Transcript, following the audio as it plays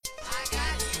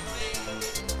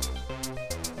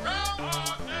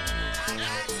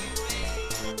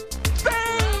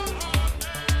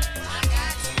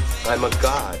I'm a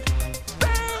god.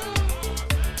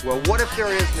 Well, what if there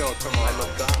is no tomorrow? I'm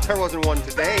a god. There wasn't one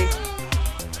today.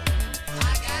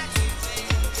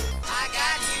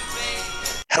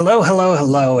 Hello, hello,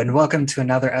 hello, and welcome to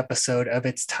another episode of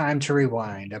It's Time to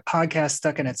Rewind, a podcast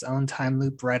stuck in its own time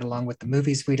loop right along with the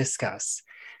movies we discuss.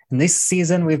 In this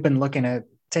season, we've been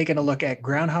taking a look at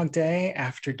Groundhog Day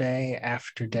after day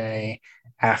after day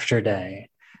after day.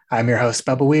 I'm your host,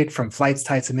 Bubba Weed from Flights,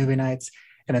 Tights, and Movie Nights,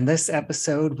 and in this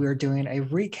episode, we're doing a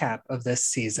recap of this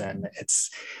season.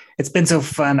 It's been so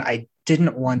fun. I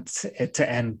didn't want it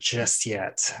to end just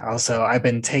yet. Also, I've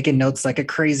been taking notes like a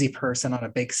crazy person on a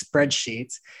big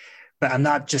spreadsheet, but I'm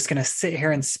not just going to sit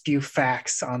here and spew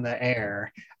facts on the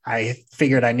air. I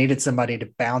figured I needed somebody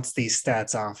to bounce these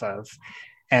stats off of.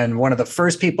 And one of the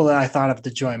first people that I thought of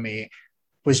to join me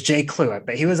was Jay Cluett,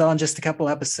 but he was on just a couple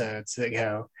episodes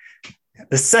ago.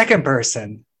 The second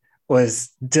person was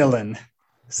Dylan.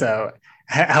 So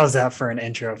how's that for an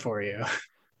intro for you?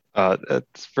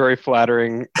 It's very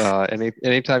flattering.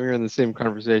 Anytime you're in the same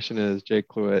conversation as Jay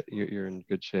Cluett, you're in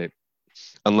good shape.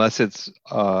 Unless it's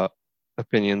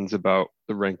opinions about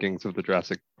the rankings of the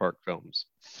Jurassic Park films.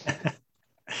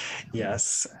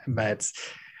 Yes, but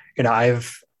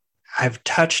I've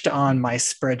touched on my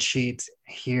spreadsheet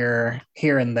here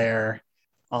and there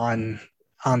on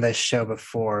this show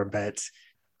before, but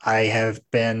I have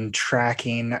been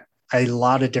tracking a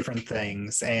lot of different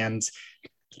things, and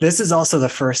this is also the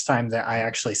first time that I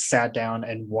actually sat down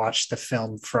and watched the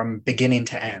film from beginning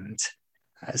to end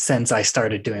since I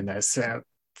started doing this.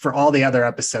 For all the other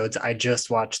episodes, I just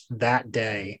watched that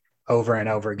day over and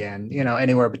over again,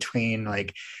 anywhere between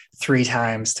like 3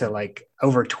 times to like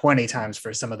over 20 times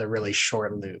for some of the really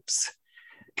short loops.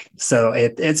 So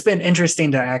it's been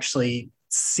interesting to actually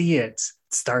see it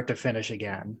start to finish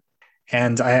again.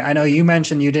 And I know you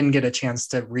mentioned you didn't get a chance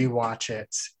to rewatch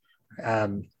it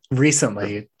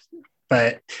recently,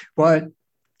 but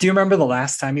do you remember the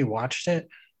last time you watched it?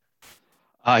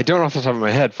 I don't know off the top of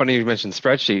my head. Funny you mentioned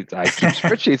spreadsheets. I keep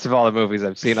spreadsheets of all the movies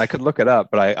I've seen. I could look it up,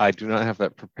 but I do not have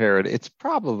that prepared. It's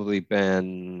probably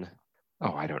been,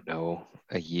 I don't know,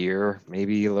 a year,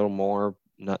 maybe a little more.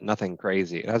 Nothing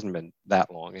crazy. It hasn't been that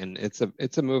long, and it's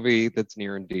a movie that's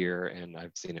near and dear, and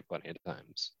I've seen it plenty of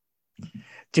times.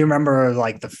 Do you remember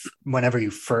like whenever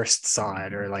you first saw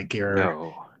it, or like your?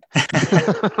 No,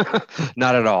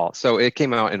 not at all. So it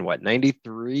came out in what,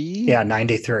 93? Yeah,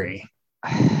 93.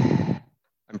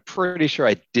 I'm pretty sure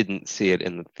I didn't see it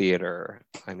in the theater.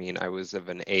 I mean, I was of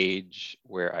an age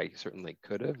where I certainly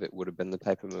could have. It would have been the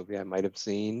type of movie I might have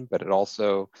seen, but it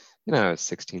also, I was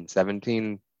 16,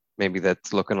 17. Maybe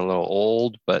that's looking a little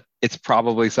old, but it's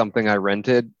probably something I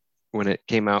rented when it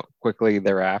came out quickly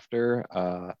thereafter.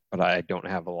 But I don't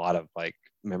have a lot of like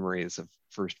memories of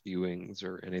first viewings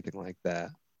or anything like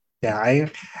that. Yeah,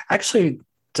 I actually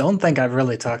don't think I've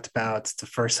really talked about the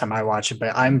first time I watched it,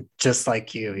 but I'm just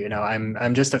like you,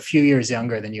 I'm just a few years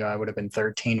younger than you. I would have been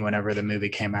 13 whenever the movie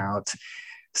came out.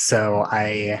 So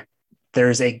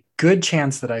there's a good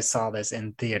chance that I saw this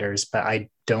in theaters, but I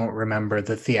don't remember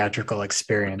the theatrical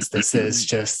experience. This is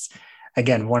just,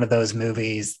 again, one of those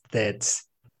movies that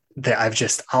I've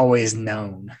just always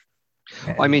known.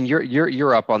 Well, I mean,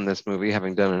 you're up on this movie,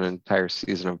 having done an entire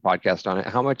season of podcast on it.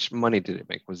 How much money did it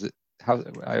make? Was it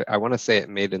I want to say it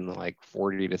made in the like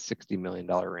 $40 to $60 million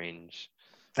range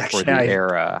for the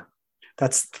era.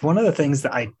 That's one of the things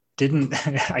that I didn't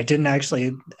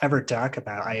actually ever talk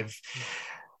about.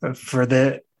 For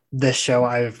this show,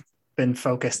 I've been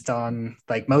focused on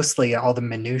like mostly all the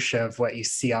minutia of what you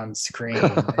see on screen.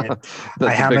 And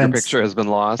the bigger picture has been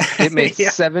lost. It made yeah.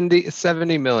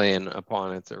 70 million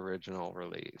upon its original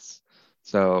release.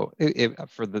 So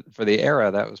for the era,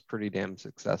 that was pretty damn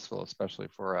successful, especially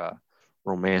for a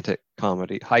romantic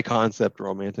comedy, high concept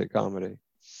romantic comedy.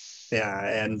 Yeah,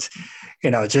 and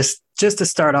just to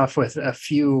start off with a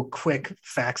few quick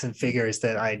facts and figures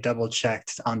that I double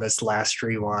checked on this last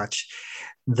rewatch.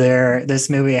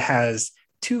 This movie has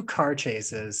 2 car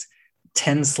chases,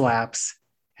 10 slaps,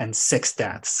 and 6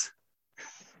 deaths.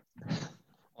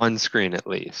 On screen, at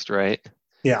least, right?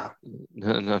 Yeah.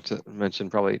 Not to mention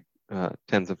probably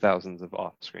tens of thousands of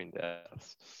off-screen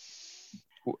deaths.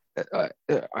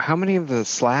 How many of the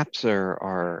slaps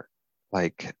are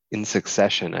like in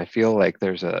succession? I feel like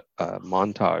there's a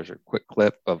montage or quick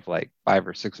clip of like 5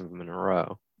 or 6 of them in a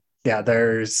row. Yeah,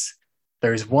 there's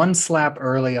one slap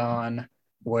early on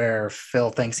where Phil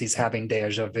thinks he's having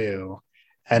deja vu,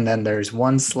 and then there's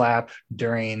one slap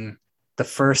during the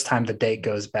first time the date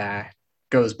goes bad,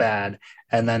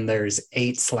 and then there's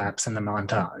 8 slaps in the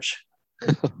montage.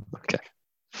 Okay.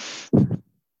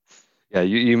 Yeah,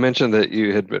 you mentioned that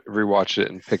you had rewatched it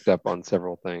and picked up on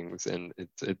several things, and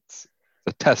it's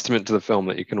a testament to the film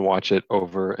that you can watch it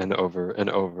over and over and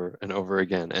over and over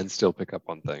again and still pick up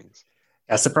on things.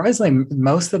 Yeah, surprisingly,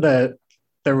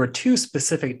 there were two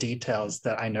specific details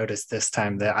that I noticed this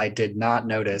time that I did not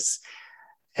notice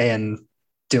in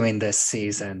doing this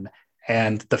season.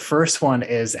 And the first one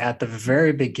is at the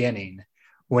very beginning,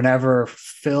 whenever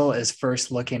Phil is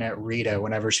first looking at Rita,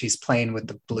 whenever she's playing with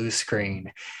the blue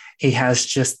screen, he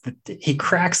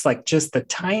cracks like just the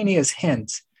tiniest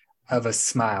hint of a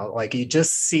smile. Like you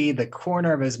just see the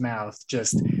corner of his mouth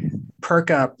just perk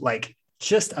up like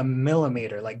just a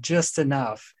millimeter, like just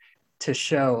enough to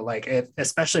show, like,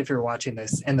 especially if you're watching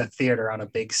this in the theater on a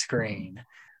big screen,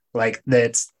 like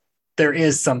there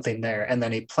is something there. And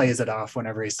then he plays it off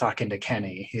whenever he's talking to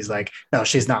Kenny. He's like, no,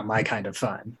 she's not my kind of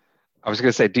fun. I was going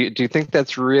to say, do you think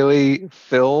that's really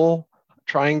Phil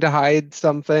trying to hide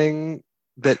something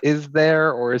that is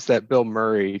there, or is that Bill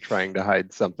Murray trying to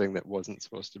hide something that wasn't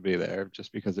supposed to be there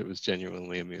just because it was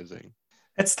genuinely amusing?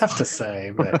 It's tough to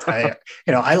say, but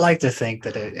I like to think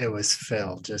that it was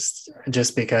Phil just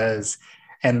because,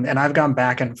 and I've gone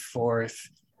back and forth.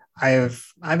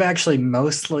 I've actually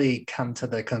mostly come to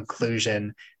the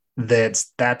conclusion that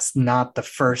that's not the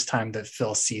first time that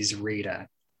Phil sees Rita.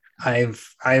 I've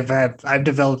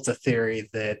developed a theory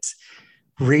that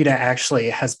Rita actually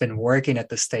has been working at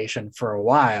the station for a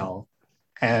while,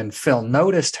 and Phil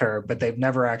noticed her, but they've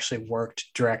never actually worked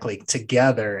directly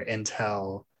together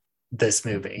until this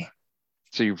movie.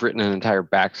 So you've written an entire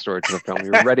backstory to the film.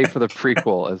 You're ready for the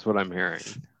prequel, is what I'm hearing.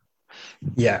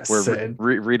 Yes. Where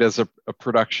Rita's a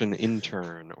production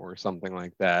intern or something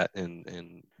like that,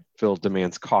 and Phil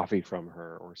demands coffee from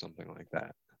her or something like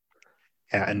that.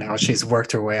 Yeah, and now she's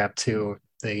worked her way up to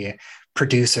the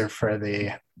producer for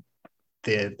the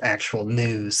actual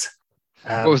news.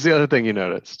 What was the other thing you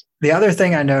noticed? The other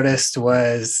thing I noticed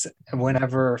was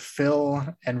whenever Phil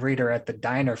and Rita are at the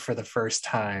diner for the first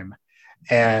time,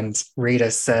 and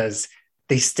Rita says,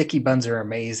 "These sticky buns are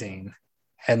amazing."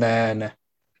 And then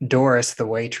Doris, the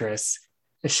waitress,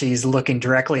 she's looking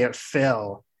directly at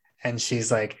Phil and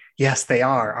she's like, "Yes, they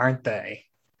are, aren't they?"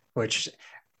 Which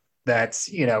that's,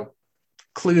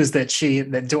 clues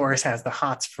that Doris has the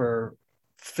hots for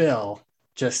Phil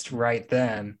just right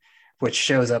then, which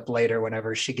shows up later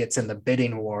whenever she gets in the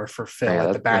bidding war for Phil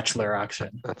at the Bachelor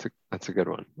auction. That's a good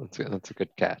one. That's a good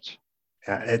catch.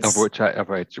 Yeah, of which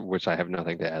I have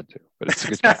nothing to add to, but it's a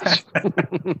good catch.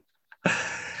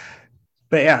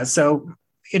 But yeah, so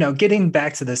getting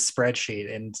back to this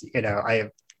spreadsheet, and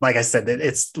like I said,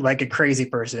 it's like a crazy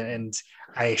person, and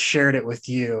I shared it with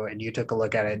you, and you took a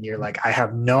look at it, and you're like, I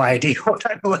have no idea what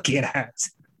I'm looking at.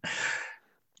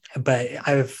 But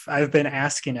I've been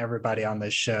asking everybody on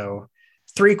this show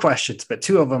 3 questions, but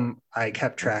 2 of them I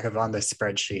kept track of on this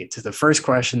spreadsheet. So the first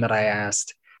question that I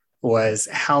asked was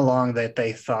how long that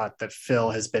they thought that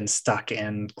Phil has been stuck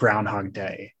in Groundhog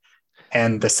Day.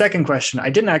 And the second question, I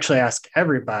didn't actually ask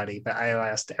everybody, but I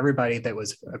asked everybody that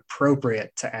was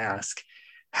appropriate to ask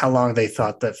how long they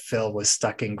thought that Phil was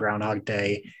stuck in Groundhog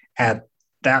Day at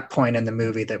that point in the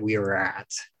movie that we were at.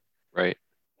 Right.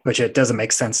 Which it doesn't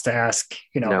make sense to ask,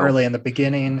 no. Early in the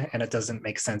beginning, and it doesn't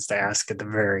make sense to ask at the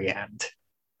very end.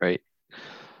 Right.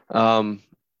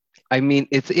 I mean,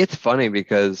 it's funny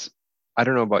because I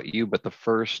don't know about you, but the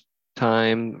first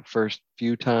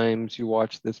few times you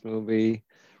watch this movie,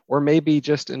 or maybe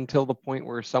just until the point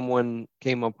where someone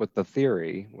came up with the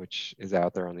theory, which is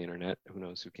out there on the internet. Who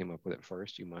knows who came up with it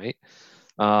first? You might.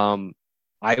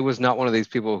 I was not one of these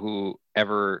people who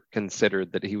ever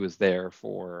considered that he was there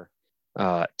for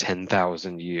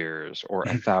 10,000 years or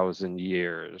 1,000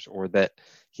 years, or that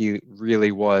he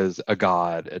really was a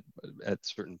god at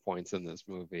certain points in this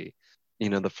movie.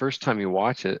 The first time you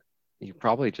watch it, you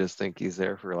probably just think he's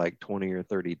there for like 20 or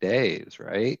 30 days,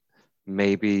 right?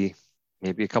 Maybe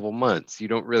a couple months. You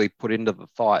don't really put into the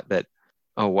thought that,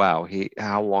 oh wow,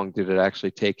 how long did it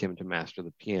actually take him to master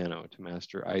the piano, to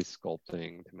master ice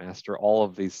sculpting, to master all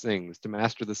of these things, to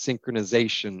master the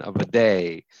synchronization of a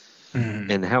day,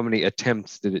 and how many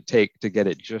attempts did it take to get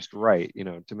it just right?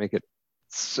 To make it,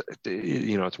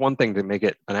 it's one thing to make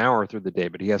it an hour through the day,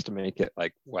 but he has to make it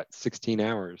 16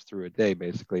 hours through a day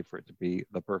basically for it to be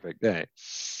the perfect day.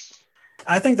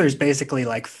 I think there's basically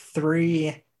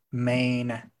 3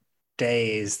 main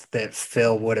days that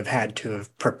Phil would have had to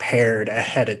have prepared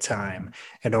ahead of time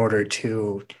in order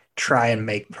to try and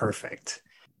make perfect.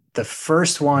 The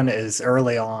first one is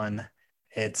early on.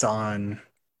 It's on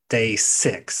day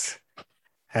 6.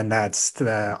 And that's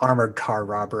the armored car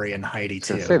robbery in Haiti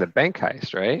 2. Say the bank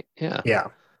heist, right? Yeah. Yeah.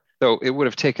 So it would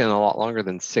have taken a lot longer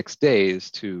than 6 days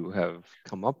to have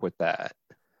come up with that.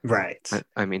 Right.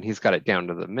 I mean, he's got it down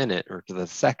to the minute or to the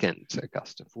second, a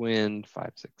gust of wind,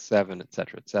 5, 6, 7, et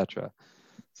cetera, et cetera.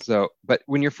 So, but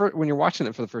when you're watching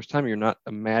it for the first time, you're not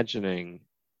imagining,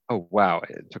 oh wow,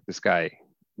 it took this guy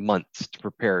months to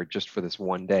prepare just for this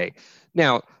one day.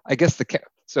 Now, I guess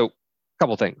so. A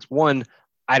couple things. One,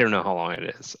 I don't know how long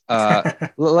it is.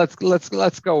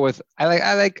 Let's go with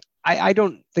I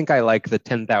don't think I like the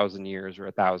 10,000 years or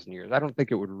 1,000 years. I don't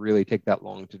think it would really take that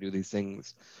long to do these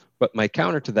things. But my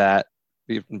counter to that,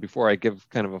 before I give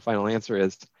kind of a final answer,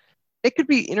 is it could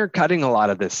be intercutting a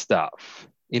lot of this stuff.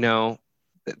 You know,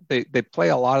 they play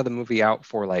a lot of the movie out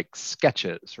for like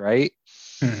sketches, right?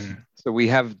 Mhm. So we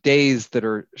have days that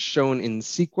are shown in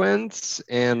sequence,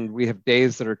 and we have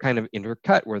days that are kind of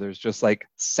intercut where there's just like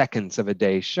seconds of a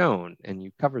day shown. And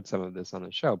you covered some of this on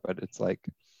the show, but it's like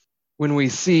when we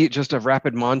see just a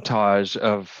rapid montage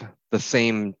of the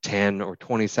same 10 or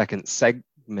 20-second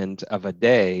segment of a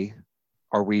day,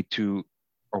 are we to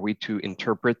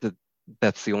interpret that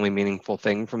that's the only meaningful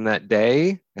thing from that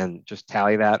day and just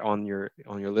tally that on your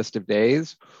list of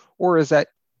days, or is that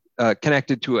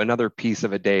connected to another piece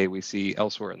of a day we see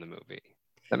elsewhere in the movie?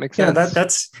 That makes sense.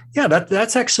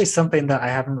 That's actually something that I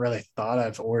haven't really thought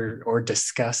of or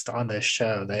discussed on this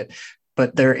show.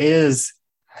 But there is,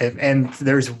 and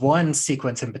there's one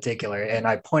sequence in particular, and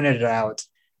I pointed it out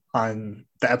on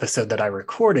the episode that I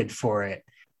recorded for it.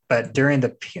 But during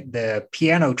the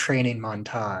piano training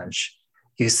montage,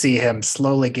 you see him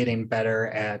slowly getting better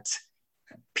at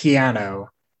piano,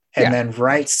 and then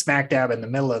right smack dab in the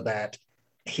middle of that,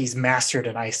 he's mastered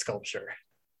an ice sculpture,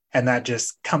 and that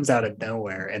just comes out of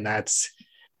nowhere. And that's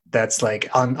like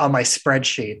on my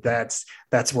spreadsheet,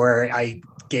 that's where I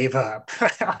gave up.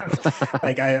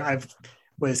 Like I've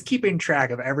was keeping track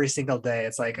of every single day.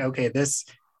 It's like, okay, this,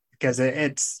 because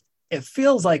it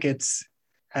feels like it's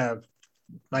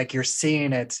like you're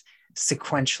seeing it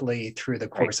sequentially through the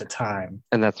course of time.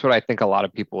 And that's what I think a lot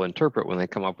of people interpret when they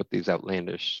come up with these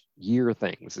outlandish year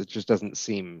things. It just doesn't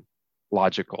seem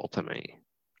logical to me.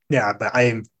 Yeah, but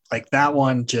I like that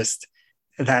one, just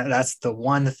that's the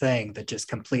one thing that just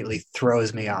completely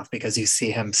throws me off, because you see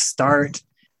him start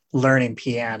learning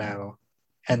piano,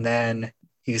 and then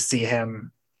you see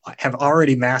him have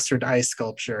already mastered ice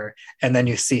sculpture, and then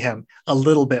you see him a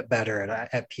little bit better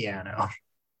at piano.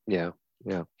 Yeah.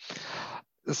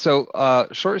 So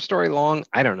short story long,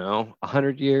 I don't know,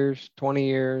 100 years, 20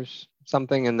 years,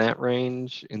 something in that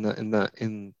range, in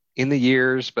the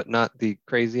years, but not the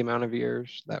crazy amount of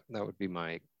years. That would be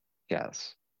my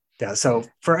guess. Yeah. So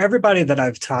for everybody that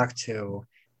I've talked to,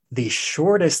 the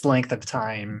shortest length of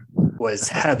time was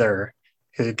Heather,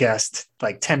 who guessed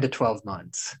like 10 to 12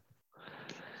 months.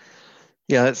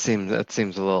 Yeah, that seems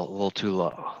a little too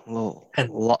low.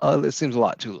 It seems a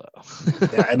lot too low.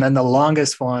 Yeah, and then the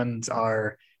longest ones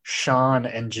are Sean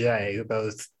and Jay, who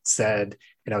both said,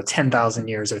 10,000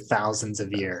 years or thousands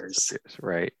of years.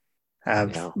 Right.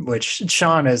 Which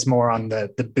Sean is more on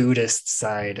the Buddhist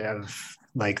side of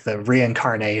like the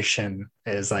reincarnation,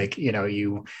 is like,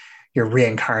 you're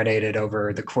reincarnated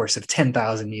over the course of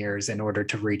 10,000 years in order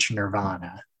to reach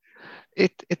nirvana.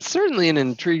 It's certainly an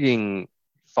intriguing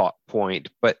thought point,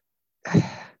 but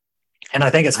and I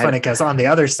think it's funny because on the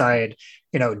other side,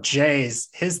 Jay's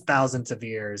his thousands of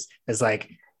years is like,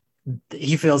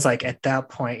 he feels like at that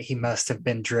point he must have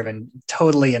been driven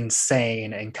totally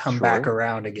insane and come back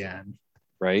around again,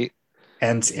 right?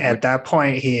 And at that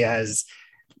point he has,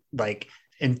 like,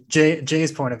 in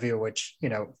Jay's point of view, which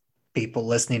people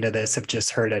listening to this have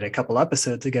just heard it a couple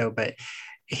episodes ago, but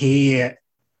he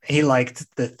liked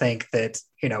to think that,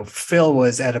 Phil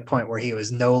was at a point where he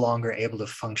was no longer able to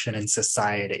function in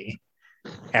society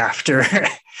after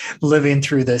living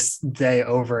through this day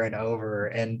over and over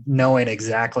and knowing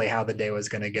exactly how the day was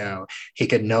going to go. He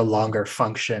could no longer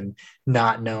function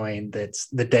not knowing that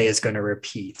the day is going to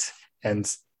repeat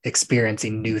and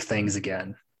experiencing new things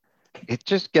again. It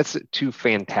just gets too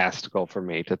fantastical for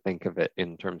me to think of it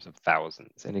in terms of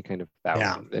thousands, any kind of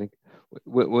thousands. Yeah.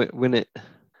 When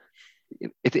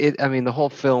I mean, the whole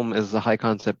film is a high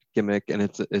concept gimmick, and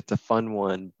it's a fun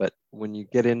one. But when you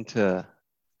get into,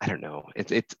 I don't know,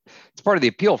 it's part of the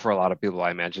appeal for a lot of people,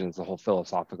 I imagine, is the whole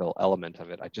philosophical element of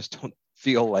it. I just don't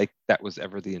feel like that was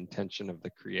ever the intention of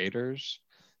the creators.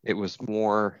 It was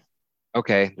more,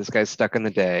 okay, this guy's stuck in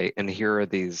the day, and here are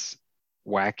these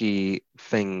wacky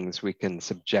things we can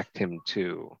subject him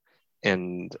to,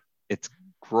 and it's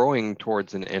growing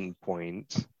towards an end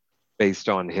point based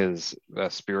on his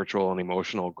spiritual and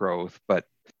emotional growth, but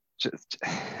just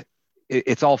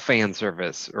it's all fan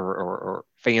service or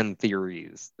fan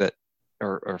theories that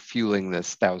are fueling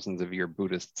this thousands of year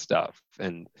Buddhist stuff.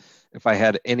 And if I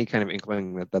had any kind of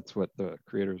inkling that that's what the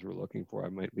creators were looking for, I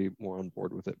might be more on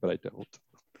board with it, but I don't.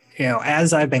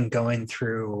 As I've been going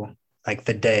through like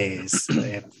the days,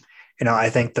 I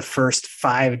think the first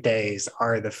 5 days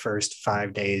are the first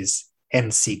 5 days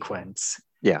in sequence.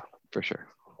 Yeah, for sure.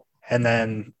 And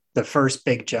then the first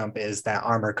big jump is that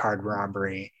armor card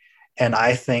robbery. And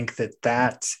I think that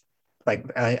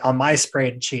on my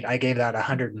spreadsheet, I gave that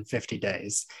 150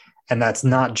 days. And that's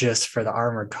not just for the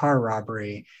armored car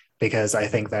robbery, because I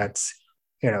think that's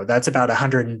about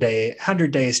 100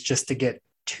 days just to get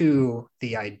to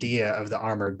the idea of the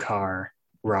armored car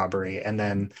robbery. And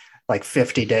then like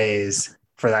 50 days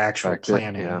for the actual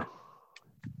planning.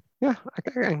 Yeah, I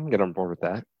can get on board with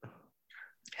that.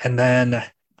 And then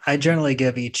I generally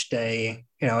give each day,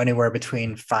 anywhere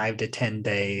between 5 to 10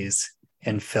 days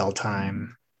in fill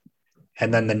time.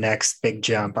 And then the next big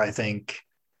jump, I think,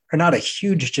 or not a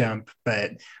huge jump,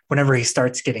 but whenever he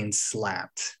starts getting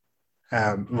slapped,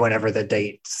 whenever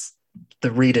the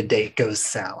Rita date goes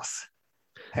south.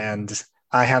 And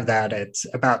I have that at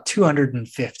about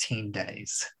 215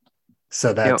 days.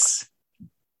 So that's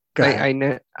I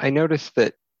noticed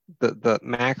that the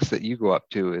max that you go up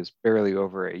to is barely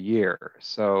over a year.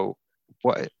 So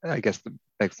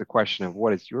begs the question of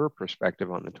what is your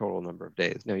perspective on the total number of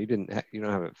days? No, you don't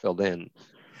have it filled in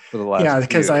for the last. Yeah,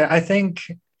 because I think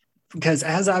because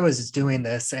as I was doing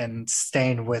this and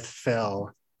staying with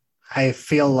Phil, I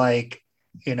feel like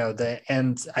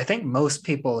and I think most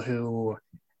people who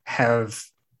have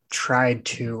tried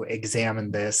to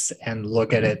examine this and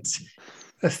look at it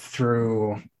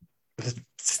through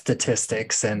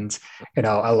statistics and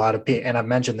a lot of people, and I've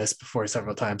mentioned this before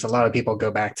several times, a lot of people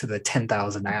go back to the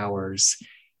 10,000 hours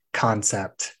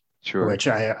concept, sure, which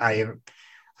I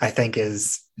think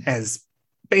has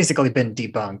basically been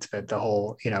debunked, that the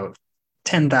whole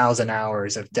 10,000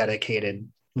 hours of dedicated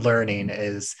learning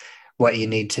is what you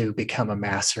need to become a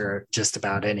master of just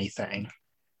about anything.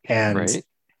 And right.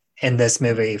 In this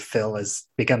movie, Phil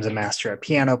becomes a master at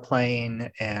piano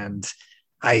playing and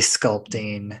ice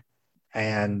sculpting,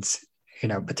 and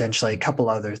potentially a couple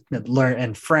other learn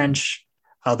in French,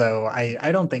 although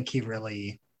I don't think he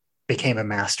really became a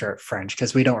master at French,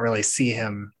 because we don't really see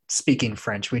him speaking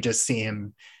French. We just see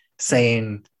him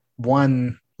saying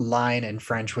one line in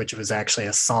French, which was actually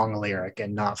a song lyric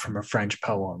and not from a French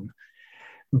poem.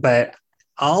 But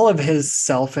all of his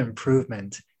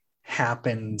self-improvement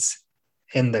happens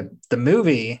in the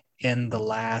movie in the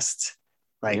last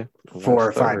 4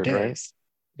 or 5 days.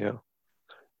 Right? Yeah.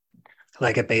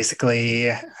 Like it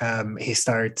basically,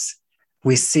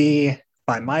 we see,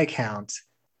 by my count,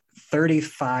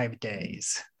 35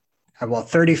 days.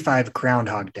 35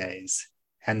 Groundhog Days.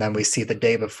 And then we see the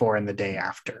day before and the day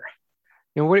after.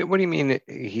 What do you mean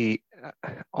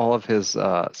all of his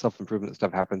self-improvement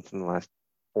stuff happens in the last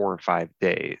 4 or 5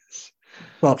 days?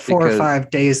 Well, 4 or 5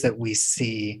 days that we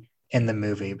see in the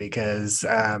movie, because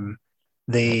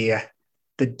the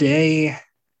day,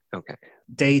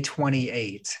 day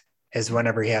 28 is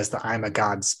whenever he has the I'm a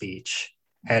God speech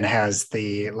and has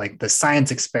the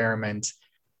science experiment,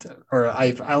 or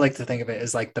I like to think of it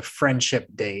as like the friendship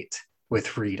date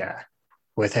with Rita,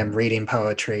 with him reading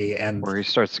poetry, and where he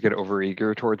starts to get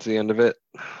overeager towards the end of it,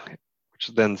 which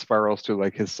then spirals to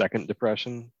like his second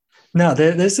depression. No,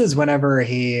 this is whenever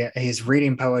he's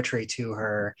reading poetry to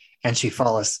her and she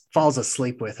falls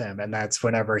asleep with him, and that's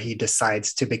whenever he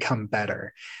decides to become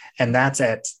better, and that's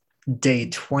at day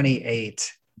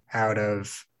 28 out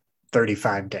of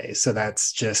 35 days. So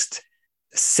that's just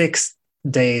 6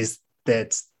 days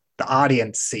that the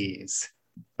audience sees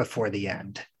before the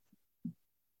end,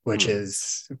 which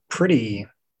is pretty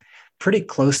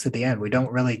close to the end. We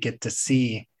don't really get to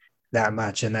see that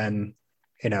much. And then,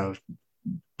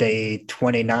 day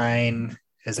 29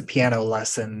 is a piano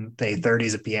lesson. Day 30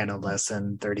 is a piano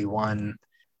lesson. 31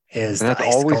 is. And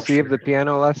that's all we see of the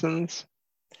piano lessons?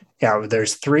 Yeah,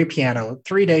 there's 3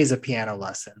 days of piano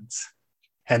lessons.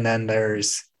 And then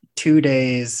there's 2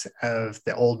 days of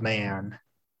the old man.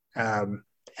 And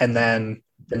then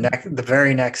the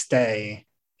very next day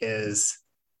is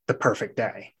the perfect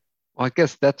day. Well, I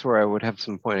guess that's where I would have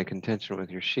some point of contention with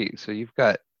your sheet. So you've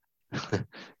got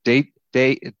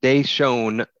day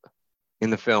shown in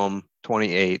the film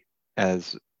 28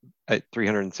 as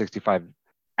 365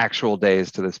 actual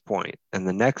days to this point, and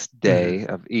the next day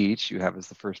of each you have as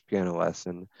the first piano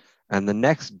lesson, and the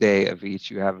next day of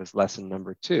each you have as lesson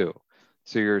number 2.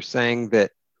 So you're saying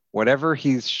that whatever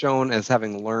he's shown as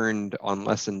having learned on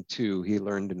lesson 2, he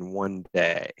learned in one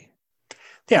day.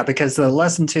 Yeah, because the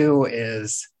lesson 2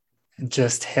 is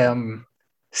just him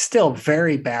still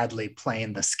very badly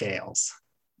playing the scales.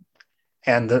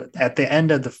 And at the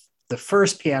end of the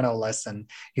first piano lesson,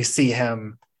 you see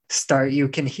him start. You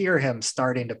can hear him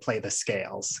starting to play the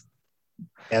scales,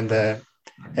 and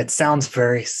it sounds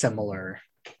very similar.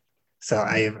 So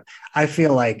I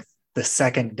feel like the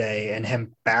second day and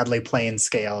him badly playing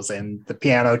scales and the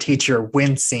piano teacher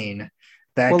wincing,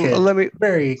 that could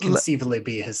very conceivably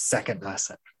be his second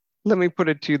lesson. Let me put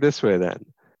it to you this way then.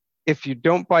 If you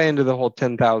don't buy into the whole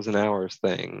 10,000 hours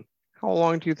thing, how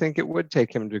long do you think it would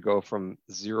take him to go from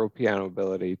zero piano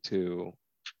ability to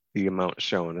the amount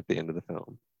shown at the end of the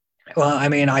film? Well, I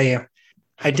mean, I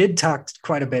did talk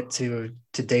quite a bit to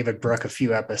David Brooke a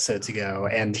few episodes ago,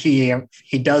 and he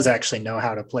does actually know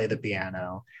how to play the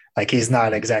piano. Like, he's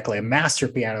not exactly a master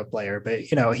piano player, but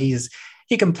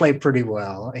he can play pretty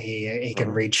well. He can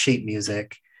read sheet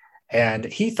music, and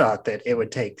he thought that it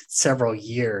would take several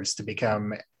years to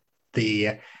become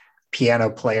the piano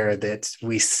player that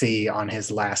we see on his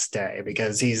last day,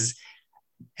 because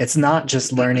it's not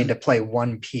just learning to play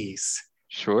one piece.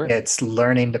 Sure. It's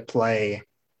learning to play,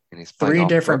 and he's playing three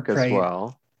different as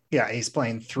well. Yeah, he's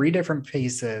playing 3 different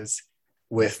pieces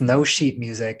with no sheet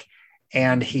music,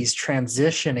 and he's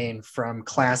transitioning from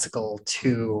classical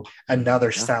to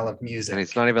another style of music. And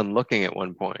he's not even looking at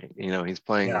one point. He's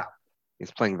playing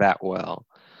that well.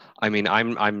 I mean,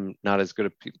 I'm not as good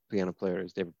a piano player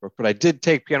as David Brooke, but I did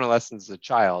take piano lessons as a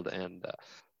child, and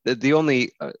the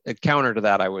only counter to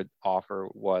that I would offer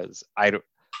was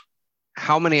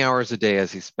how many hours a day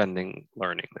is he spending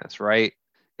learning this, right?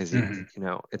 Is he,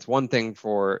 it's one thing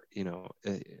for,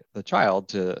 the child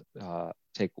to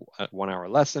take a 1 hour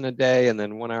lesson a day and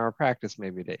then 1 hour practice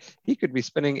maybe a day. He could be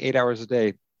spending 8 hours a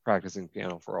day practicing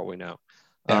piano for all we know.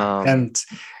 Yeah.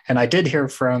 And I did hear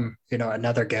from,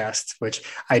 another guest, which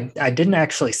I didn't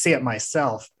actually see it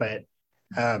myself, but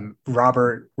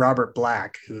Robert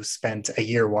Black, who spent a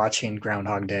year watching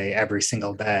Groundhog Day every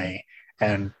single day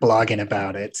and blogging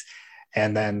about it.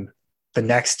 And then the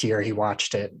next year he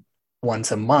watched it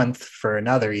once a month for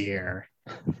another year.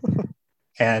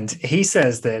 And he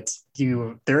says that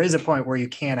there is a point where you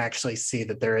can actually see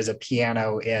that there is a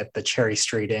piano at the Cherry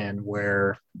Street Inn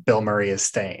where Bill Murray is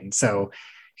staying. So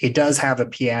he does have a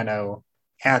piano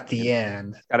at the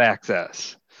inn. Got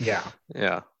access. Yeah.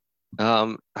 Yeah.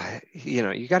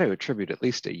 You got to attribute at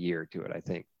least a year to it, I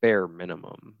think, bare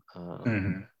minimum,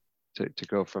 to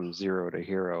go from zero to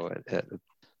hero at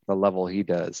the level he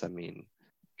does. I mean,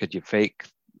 could you fake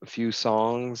a few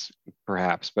songs?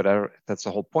 Perhaps, but that's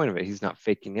the whole point of it. He's not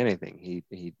faking anything.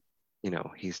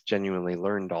 He's genuinely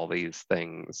learned all these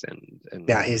things, and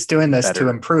yeah, he's doing this to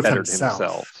improve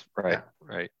himself. Right, yeah.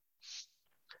 Right.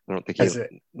 I don't think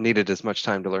he needed as much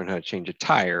time to learn how to change a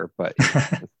tire, but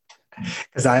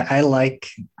because I like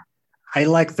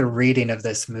the reading of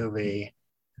this movie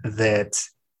that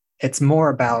it's more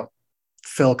about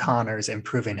Phil Connors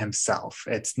improving himself.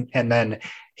 And then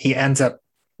he ends up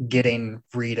getting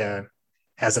Rita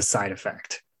as a side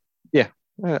effect. Yeah,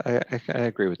 I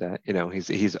agree with that.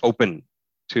 He's open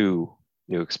to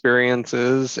new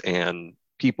experiences and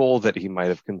people that he might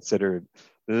have considered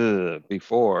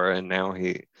before, and now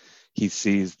he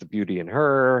sees the beauty in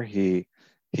her. He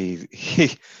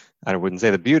I wouldn't say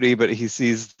the beauty, but he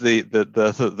sees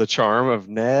the charm of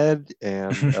Ned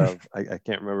and of I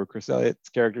can't remember Chris Elliott's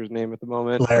character's name at the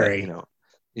moment. Larry. But,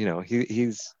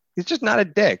 he's just not a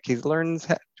dick. He learns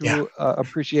to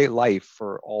appreciate life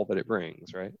for all that it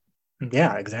brings, right?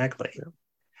 Yeah, exactly. Yeah.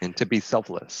 And to be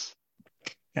selfless.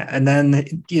 Yeah, and then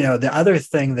the other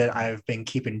thing that I've been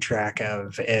keeping track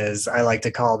of is I like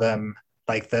to call them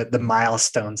like the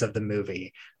milestones of the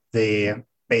movie.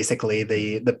 Basically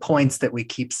the points that we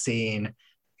keep seeing,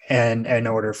 and in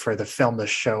order for the film to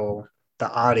show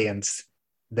the audience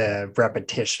the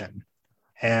repetition.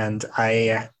 And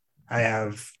I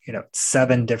have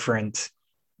 7 different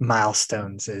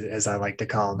milestones, as I like to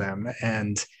call them.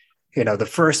 And the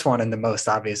first one and the most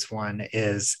obvious one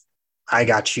is I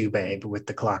Got You, Babe, with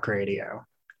the clock radio.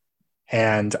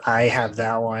 And I have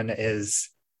that one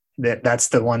that's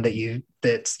the one that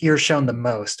you're shown the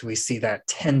most. We see that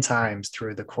 10 times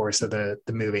through the course of the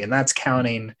movie, and that's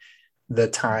counting the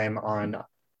time on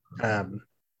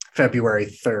February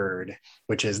 3rd,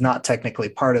 which is not technically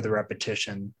part of the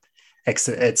repetition.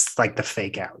 It's like the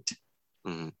fake out.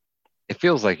 Mm-hmm. It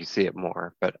feels like you see it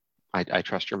more, but I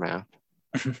trust your math.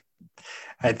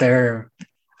 I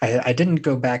didn't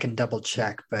go back and double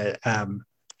check, but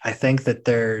I think that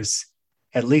there's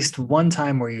at least one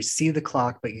time where you see the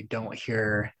clock, but you don't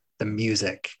hear the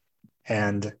music.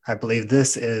 And I believe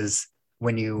this is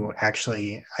when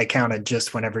I counted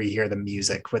just whenever you hear the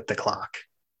music with the clock.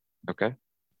 Okay.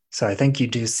 So I think you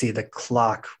do see the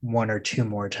clock 1 or 2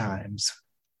 more times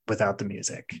without the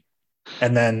music.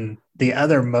 And then the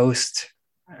other most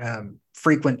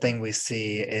frequent thing we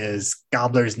see is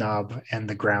Gobbler's Knob and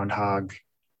the Groundhog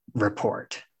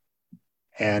Report.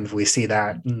 And we see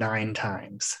that 9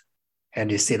 times.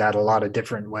 And you see that a lot of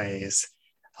different ways.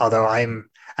 Although I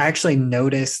actually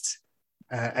noticed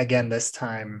again this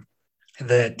time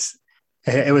that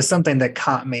it was something that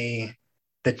caught me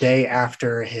the day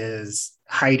after his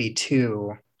Heidi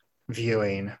 2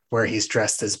 viewing, where he's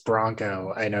dressed as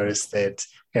Bronco. I noticed that,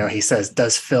 he says,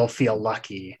 "Does Phil feel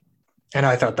lucky?" And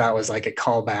I thought that was like a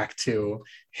callback to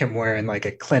him wearing like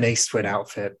a Clint Eastwood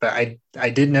outfit. But I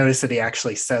did notice that he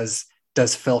actually says,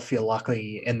 "Does Phil feel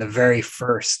lucky?" in the very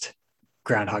first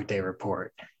Groundhog Day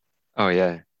report. Oh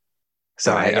yeah.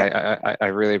 So no, I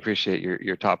really appreciate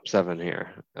your top 7 here.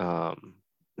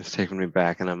 It's taking me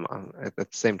back, and I'm at the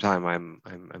same time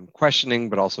I'm questioning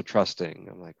but also trusting.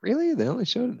 I'm like, really? They only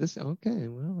showed this? Okay,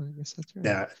 well, I guess that's right.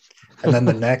 Yeah. And then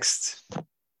the next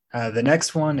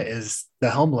one is the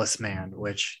homeless man,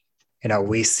 which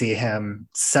we see him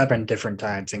 7 different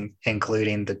times,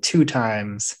 including the 2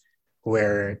 times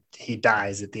where he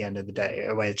dies at the end of the day,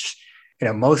 which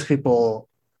most people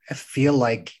feel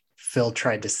like Phil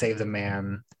tried to save the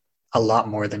man a lot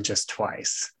more than just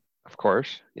twice. Of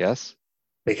course, yes.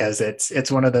 Because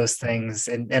it's one of those things,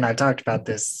 and I've talked about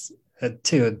this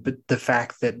too, but the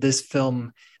fact that this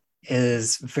film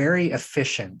is very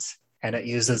efficient and it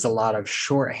uses a lot of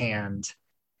shorthand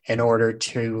in order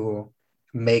to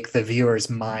make the viewer's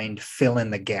mind fill in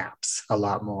the gaps a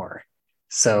lot more.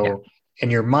 So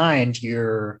in your mind,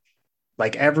 you're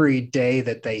like, every day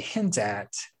that they hint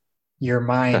at, your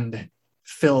mind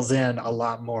fills in a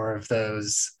lot more of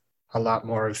Phil's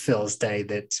day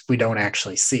that we don't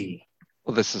actually see.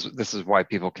 Well, this is why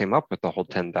people came up with the whole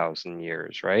 10,000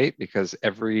 years, right? Because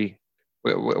we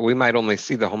might only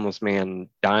see the homeless man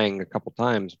dying a couple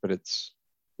times, but it's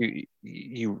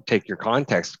you take your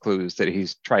context clues that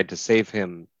he's tried to save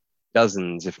him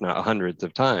dozens, if not hundreds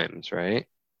of times, right?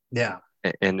 Yeah.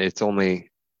 And it's only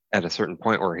at a certain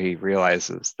point where he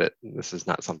realizes that this is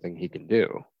not something he can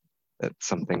do, that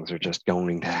some things are just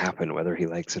going to happen whether he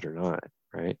likes it or not,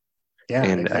 right? Yeah,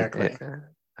 and exactly.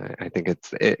 I think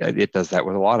it does that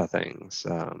with a lot of things.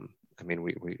 I mean,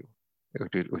 we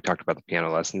talked about the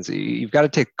piano lessons. You've got to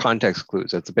take context clues.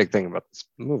 That's a big thing about this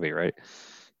movie, right?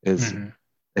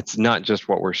 It's not just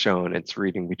what we're shown. It's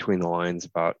reading between the lines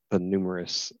about the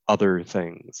numerous other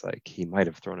things. Like, he might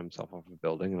have thrown himself off a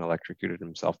building and electrocuted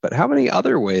himself, but how many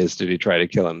other ways did he try to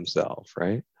kill himself,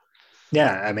 right?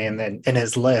 Yeah, I mean, in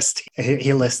his list,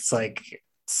 he lists like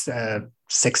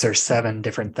 6 or 7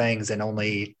 different things, and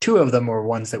only 2 of them were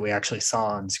ones that we actually saw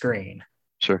on screen.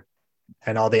 Sure.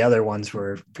 And all the other ones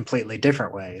were completely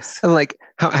different ways. And like,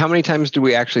 how many times do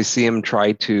we actually see him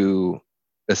try to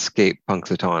escape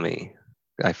Punxsutawney?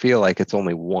 I feel like it's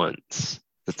only once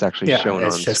that's actually shown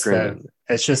on screen.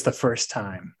 It's just the first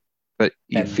time. But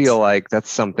you feel like that's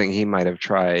something he might have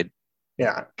tried.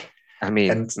 Yeah. I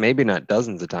mean, maybe not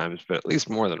dozens of times, but at least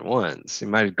more than once. He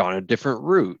might have gone a different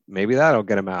route. Maybe that'll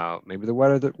get him out. Maybe the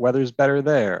weather's better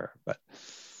there. But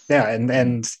yeah,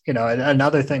 and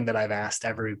another thing that I've asked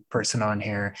every person on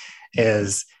here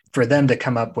is for them to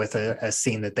come up with a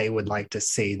scene that they would like to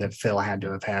see that Phil had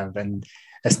to have. And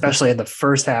especially in the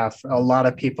first half, a lot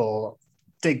of people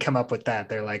did come up with that.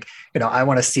 They're like, I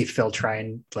want to see Phil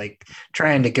trying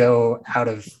to go out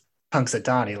of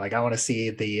Punxsutawney. Like, I want to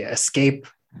see the escape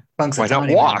Punxsutawney. Why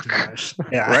not walk?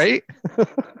 Yeah. Right?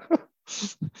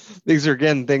 These are,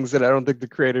 again, things that I don't think the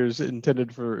creators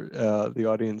intended for the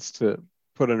audience to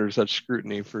put under such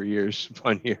scrutiny for years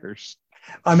upon years.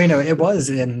 I mean, it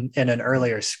was in an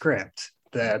earlier script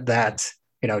that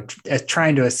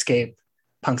trying to escape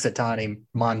Punxsutawney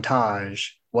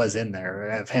montage was in there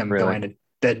of him going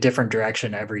a different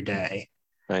direction every day.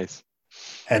 Nice.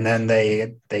 And then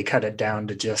they cut it down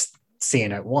to just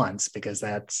seeing it once, because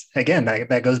that's, again,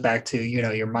 that goes back to,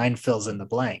 your mind fills in the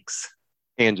blanks.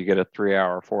 And you get a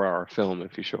 3-hour, 4-hour film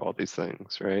if you show all these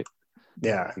things, right?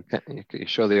 Yeah. You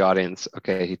show the audience,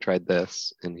 okay, he tried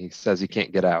this and he says he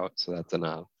can't get out, so that's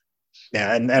enough.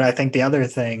 Yeah, and I think the other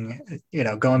thing,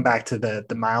 going back to the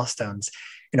milestones,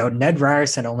 Ned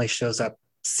Ryerson only shows up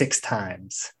 6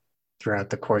 times throughout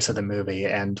the course of the movie,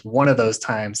 and one of those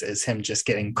times is him just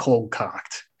getting cold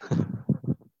cocked.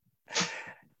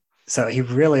 So he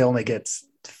really only gets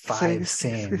 5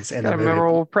 scenes. He's got a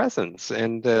memorable presence,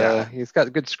 and he's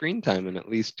got good screen time in at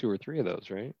least 2 or 3 of those,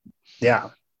 right? Yeah.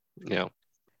 Yeah.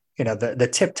 The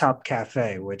Tip Top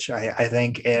Cafe, which I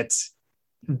think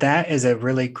that is a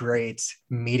really great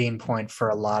meeting point for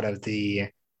a lot of the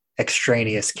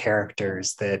extraneous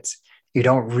characters that you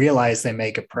don't realize they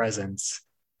make a presence,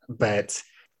 but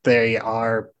they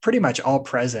are pretty much all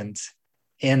present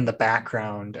in the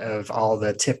background of all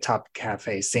the Tip Top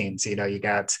Cafe scenes. You know, you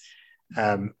got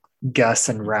um, Gus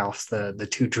and Ralph, the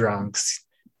two drunks.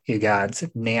 You got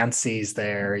Nancy's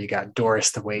there. You got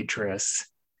Doris, the waitress.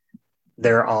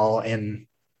 They're all in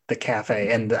the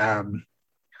cafe, and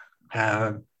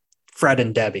uh, Fred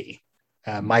and Debbie,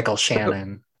 Michael So,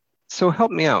 Shannon. so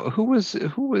help me out.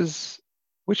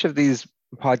 Which of these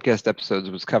podcast episodes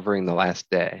was covering the last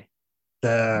day,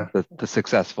 The the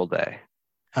successful day?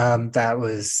 that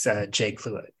was Jake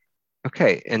Fluid.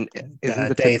 Okay, and isn't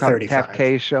the Day Tip Top 35.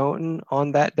 Cafe shown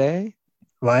on that day?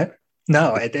 What?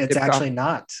 No, it's Tip Top, actually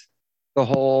not. the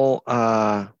whole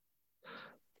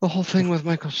thing with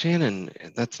Michael Shannon,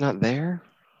 that's not there.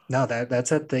 No,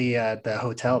 that's at the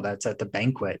hotel. That's at the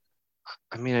banquet.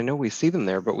 I mean, I know we see them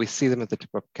there, but we see them at the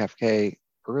Tip Top Cafe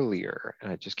earlier,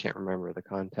 and I just can't remember the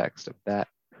context of that.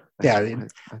 Yeah, I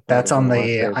thought that's it was on the last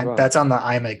day as well. that's on the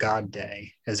I'm a God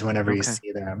day is whenever you Okay.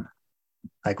 see them,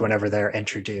 like whenever they're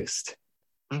introduced.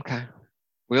 Okay.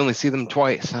 We only see them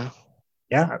twice, huh?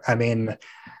 Yeah, I mean,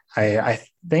 I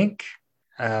think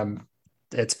um,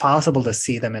 it's possible to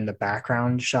see them in the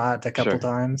background shot a couple Sure.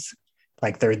 times.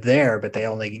 Like they're there, but they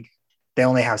only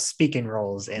have speaking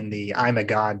roles in the I'm a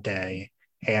God day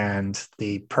and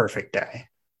the perfect day.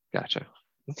 Gotcha.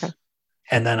 Okay.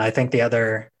 And then I think the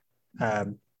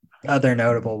um, other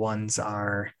notable ones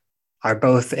are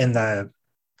both um,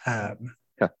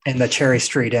 Yeah. in the Cherry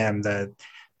Street Inn,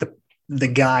 the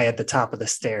guy at the top of the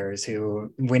stairs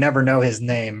who we never know his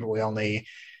name. We only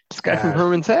This guy from uh,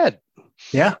 Herman's Head.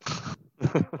 yeah,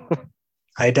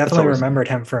 I That's definitely always remembered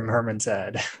him from Herman's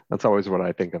Head. that's always what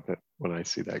I think of it when I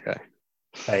see that guy.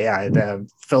 Yeah,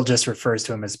 Phil just refers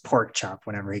to him as Pork Chop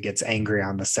whenever he gets angry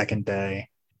on the second day.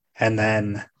 And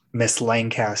then Miss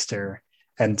Lancaster,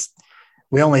 and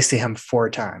we only see him 4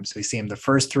 times. We see him the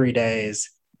first 3 days,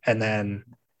 and then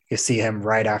you see him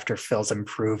right after Phil's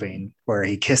improving, where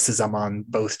he kisses him on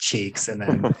both cheeks and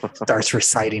then starts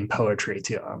reciting poetry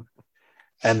to him.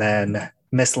 And then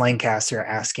Miss Lancaster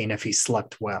asking if he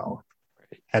slept well.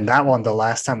 And that one, the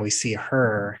last time we see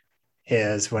her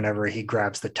is whenever he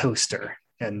grabs the toaster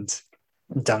and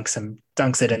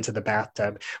dunks it into the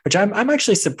bathtub, which I'm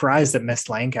actually surprised that Miss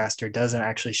Lancaster doesn't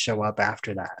actually show up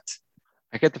after that.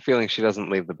 I get the feeling she doesn't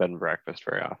leave the bed and breakfast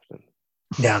very often.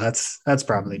 Yeah, that's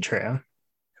probably true.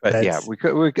 But yeah, That's,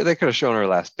 they could have shown her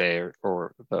last day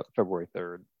or the February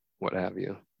 3rd, what have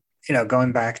you.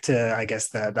 going back to, I guess,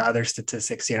 the other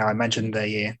statistics, I mentioned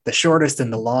the shortest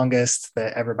and the longest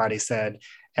that everybody said.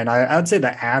 And I would say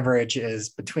the average is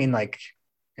between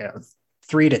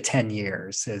 3 to 10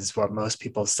 years is what most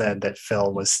people said that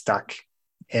Phil was stuck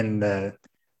in the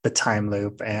time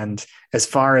loop. And as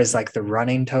far as like the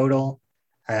running total,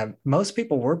 most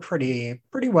people were pretty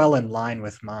well in line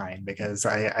with mine, because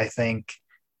I think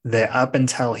that up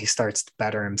until he starts to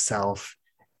better himself,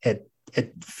 it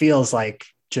feels like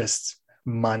just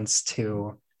months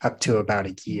to up to about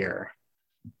a year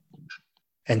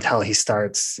until he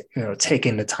starts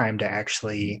taking the time to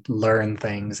actually learn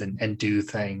things and do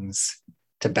things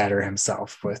to better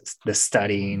himself with the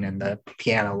studying and the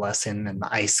piano lesson and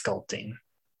the ice sculpting.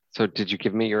 So did you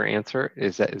give me your answer?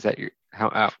 Is that your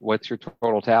what's your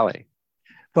total tally?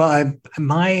 Well,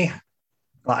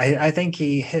 I think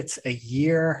he hits a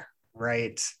year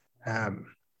right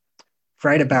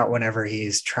right about whenever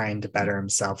he's trying to better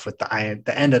himself. With the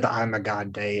end of the I'm a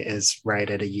God day is right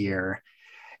at a year,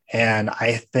 and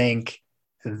I think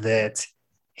that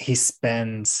he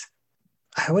spends,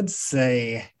 I would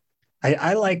say,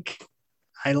 I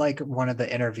like one of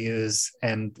the interviews,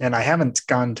 and I haven't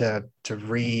gone to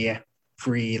re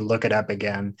look it up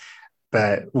again,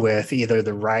 but with either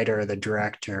the writer or the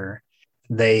director,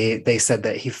 they said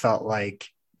that he felt like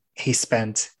he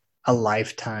spent a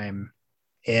lifetime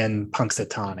in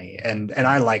Punxsutawney, and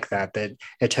I like that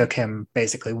it took him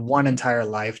basically one entire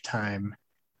lifetime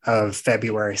of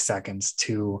February 2nds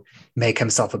to make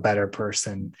himself a better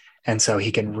person, and so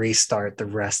he can restart the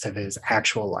rest of his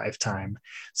actual lifetime.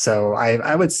 So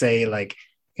I would say, like,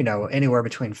 anywhere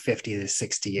between 50 to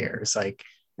 60 years, like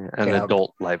An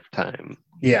adult lifetime.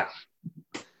 Yeah.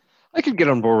 I could get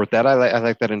on board with that. I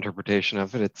like that interpretation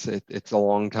of it. It's a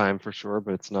long time for sure,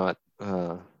 but it's not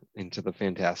into the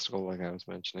fantastical like I was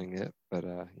mentioning it. But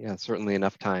yeah, certainly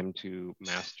enough time to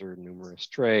master numerous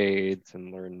trades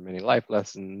and learn many life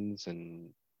lessons and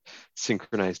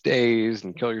synchronize days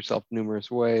and kill yourself numerous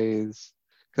ways.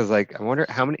 Because like I wonder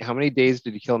how many days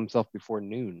did he kill himself before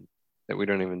noon that we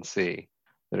don't even see?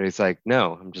 That he's like,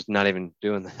 no, I'm just not even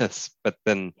doing this. But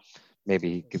then maybe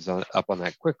he gives up on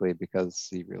that quickly because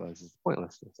he realizes the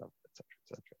pointlessness of it, et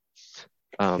cetera,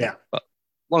 et cetera. Yeah.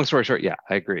 long story short, yeah,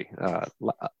 I agree.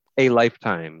 A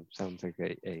Lifetime sounds like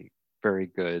a very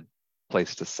good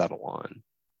place to settle on.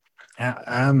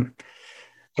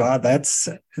 Well, that's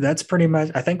pretty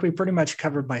much. I think we pretty much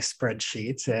covered my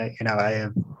spreadsheet.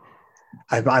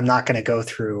 I'm not going to go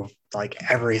through like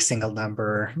every single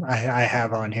number I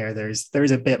have on here.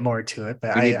 There's a bit more to it,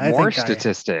 but We need I more think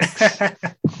statistics.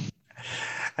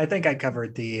 I think I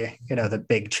covered the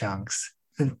big chunks.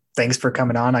 Thanks for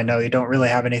coming on. I know you don't really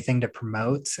have anything to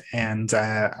promote, and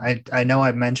I know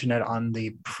I mentioned it on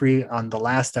the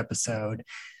last episode,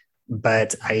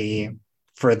 but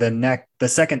for the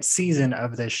second season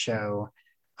of this show,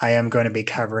 I am going to be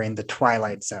covering the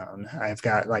Twilight Zone. I've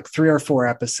got like 3 or 4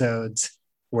 episodes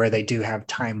where they do have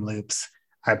time loops.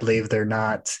 I believe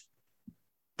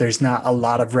there's not a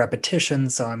lot of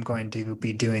repetition, so I'm going to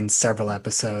be doing several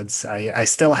episodes. I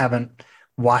still haven't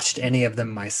watched any of them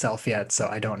myself yet, so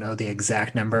I don't know the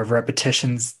exact number of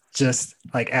repetitions just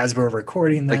like as we're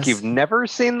recording this. Like you've never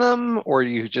seen them, or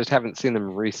you just haven't seen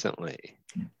them recently?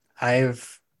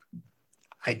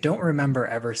 I don't remember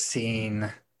ever seeing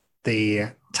the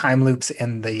time loops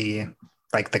in the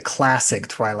classic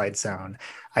Twilight Zone.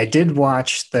 I did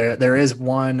watch there is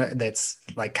one that's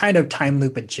like kind of time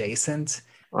loop adjacent.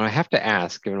 Well, I have to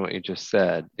ask, given what you just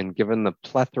said, and given the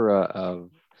plethora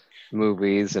of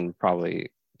movies and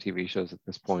probably TV shows at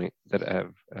this point that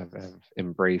have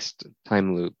embraced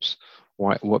time loops,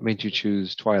 what made you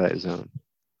choose Twilight Zone?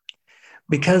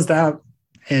 Because that,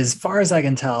 as far as I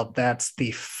can tell, that's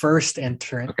the first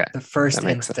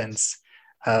instance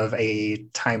of a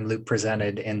time loop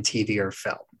presented in TV or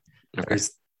film. Okay.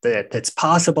 It's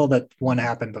possible that one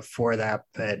happened before that,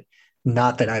 but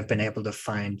not that I've been able to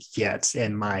find yet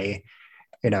in my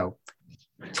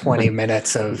 20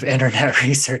 minutes of internet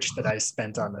research that I've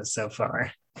spent on this so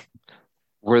far.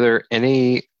 Were there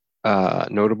any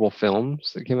notable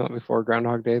films that came out before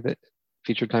Groundhog Day that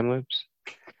featured time loops?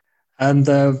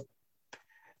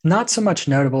 Not so much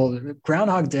notable.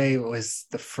 Groundhog Day was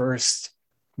the first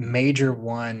major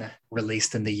one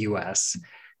released in the US.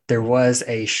 There was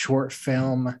a short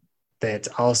film that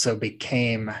also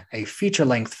became a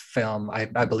feature-length film, I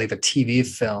believe a TV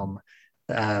film,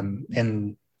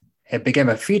 and it became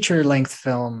a feature-length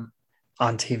film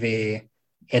on TV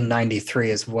in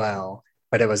 '93 as well.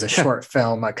 But it was a short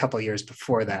film a couple years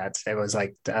before that. It was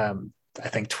like I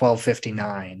think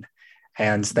 12:59,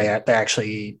 and they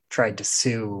actually tried to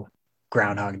sue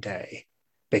Groundhog Day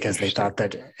because they thought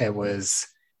that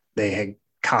they had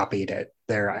copied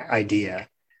their idea.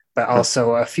 But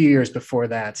also a few years before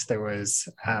that, there was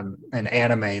an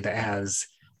anime that has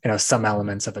some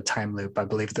elements of a time loop. I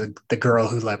believe the Girl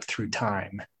Who Leapt Through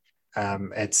Time.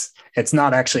 It's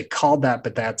not actually called that,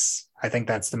 but I think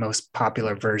that's the most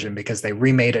popular version because they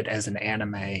remade it as an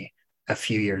anime a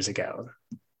few years ago.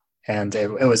 And it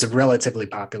was a relatively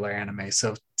popular anime.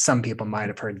 So some people might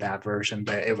have heard that version,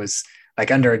 but it was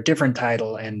like under a different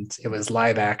title and it was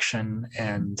live action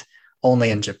and only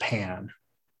in Japan.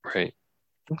 Right.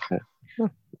 Okay.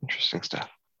 Interesting stuff.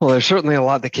 Well, there's certainly a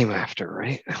lot that came after,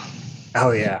 right?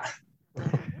 Oh yeah.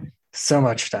 So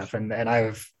much stuff. And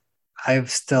I've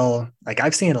still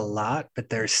I've seen a lot, but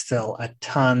there's still a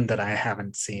ton that I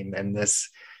haven't seen. And this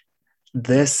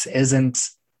isn't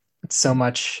so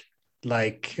much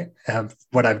like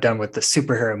what I've done with the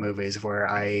superhero movies where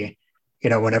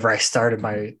whenever I started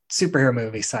my superhero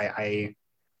movie site, I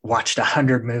watched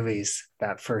 100 movies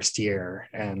that first year.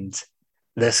 And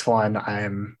this one,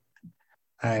 I'm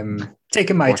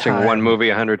taking my Watching time. one movie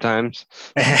 100 times.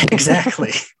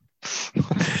 Exactly.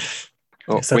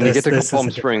 Well, so when you get to Palm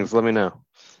Springs, let me know.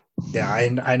 Yeah,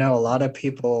 I know a lot of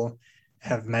people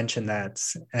have mentioned that,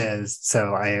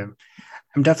 so I'm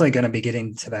definitely going to be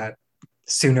getting to that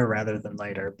sooner rather than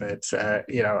later. But I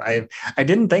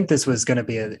didn't think this was going to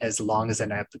be as long as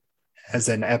an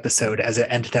episode as it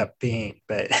ended up being,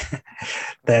 but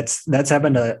that's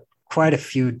happened quite a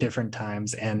few different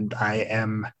times, and I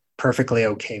am perfectly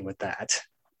okay with that.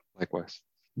 Likewise.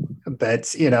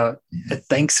 But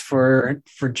thanks for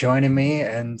joining me,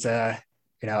 and I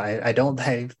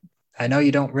know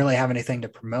you don't really have anything to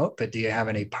promote, but do you have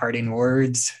any parting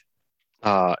words?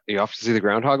 You off to see the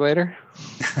groundhog later?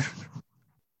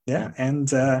 Yeah,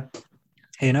 and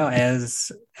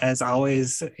as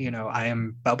always, I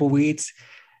am Bubbleweed,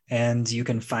 and you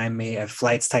can find me at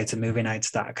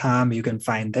flightstights@movienights.com. You can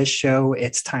find this show,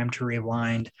 It's Time to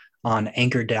Rewind, on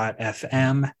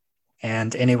anchor.fm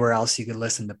and anywhere else you can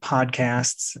listen to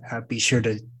podcasts. Be sure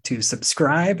to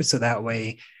subscribe so that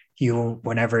way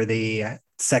whenever the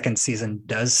second season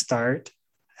does start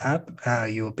up,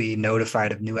 you will be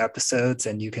notified of new episodes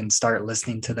and you can start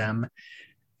listening to them.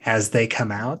 as they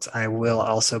come out. I will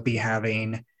also be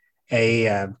having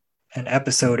an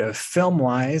episode of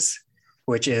Filmwise,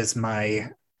 which is my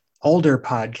older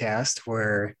podcast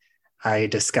where I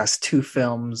discuss two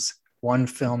films, one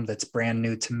film that's brand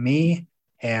new to me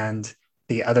and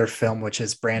the other film which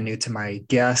is brand new to my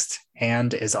guest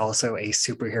and is also a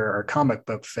superhero or comic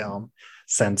book film,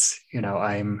 since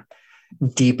I'm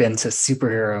deep into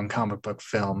superhero and comic book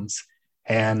films.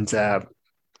 And that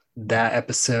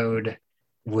episode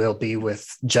will be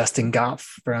with Justin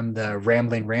Goff from the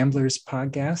Rambling Ramblers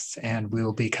podcast, and we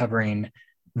will be covering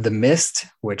The Mist,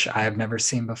 which I've never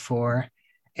seen before,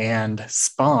 and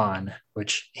Spawn,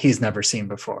 which he's never seen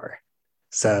before.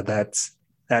 So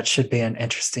that should be an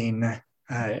interesting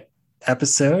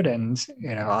episode, and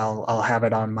I'll have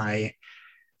it on my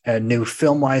new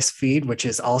Filmwise feed, which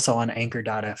is also on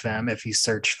Anchor.fm. If you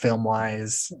search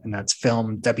Filmwise, and that's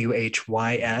Film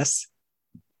WHYS,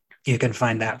 you can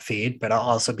find that feed, but I'll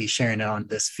also be sharing it on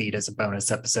this feed as a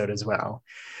bonus episode as well.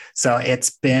 So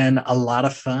it's been a lot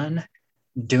of fun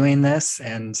doing this,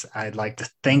 and I'd like to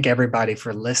thank everybody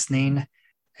for listening.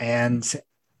 And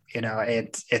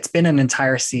it's been an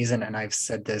entire season, and I've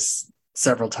said this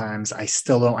several times. I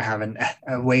still don't have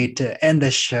a way to end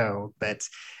this show, but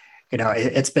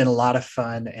it's been a lot of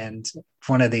fun, and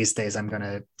one of these days I'm going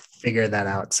to figure that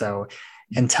out. So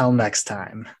until next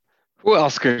time. Who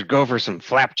else could go for some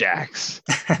flapjacks?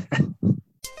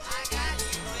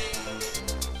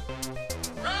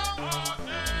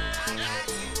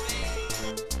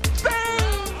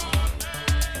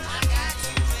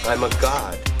 I'm a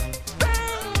god.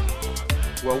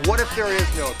 Well, what if there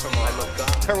is no tomorrow? I'm a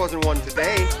god. There wasn't one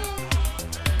today.